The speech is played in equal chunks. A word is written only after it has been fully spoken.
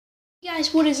Hey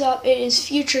guys, what is up? It is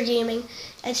Future Gaming,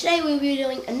 and today we'll be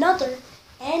doing another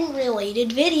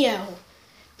End-related video.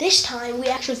 This time we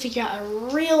actually figured out a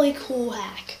really cool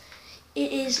hack.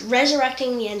 It is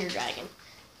resurrecting the Ender Dragon.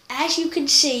 As you can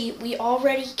see, we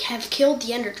already have killed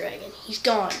the Ender Dragon. He's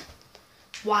gone.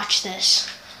 Watch this.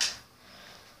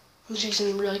 I'm going to show you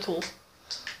something really cool.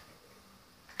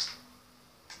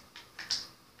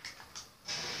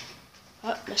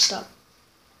 Oh, messed up.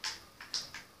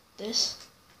 This.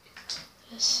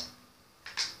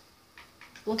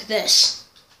 Look at this.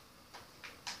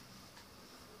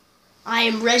 I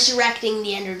am resurrecting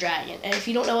the Ender Dragon. And if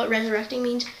you don't know what resurrecting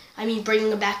means, I mean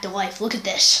bringing him back to life. Look at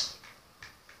this.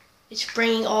 It's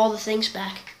bringing all the things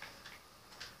back.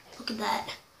 Look at that.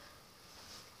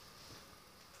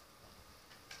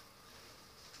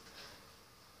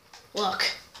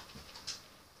 Look.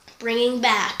 Bringing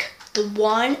back the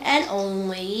one and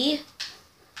only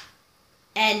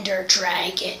Ender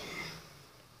Dragon.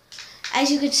 As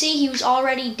you can see, he was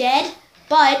already dead,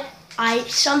 but I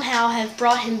somehow have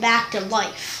brought him back to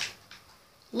life.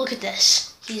 Look at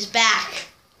this. He's back.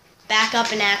 Back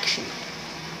up in action.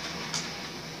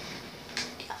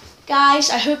 Guys,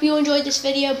 I hope you enjoyed this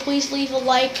video. Please leave a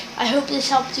like. I hope this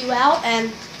helped you out,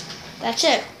 and that's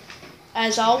it.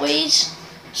 As always,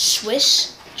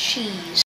 Swiss cheese.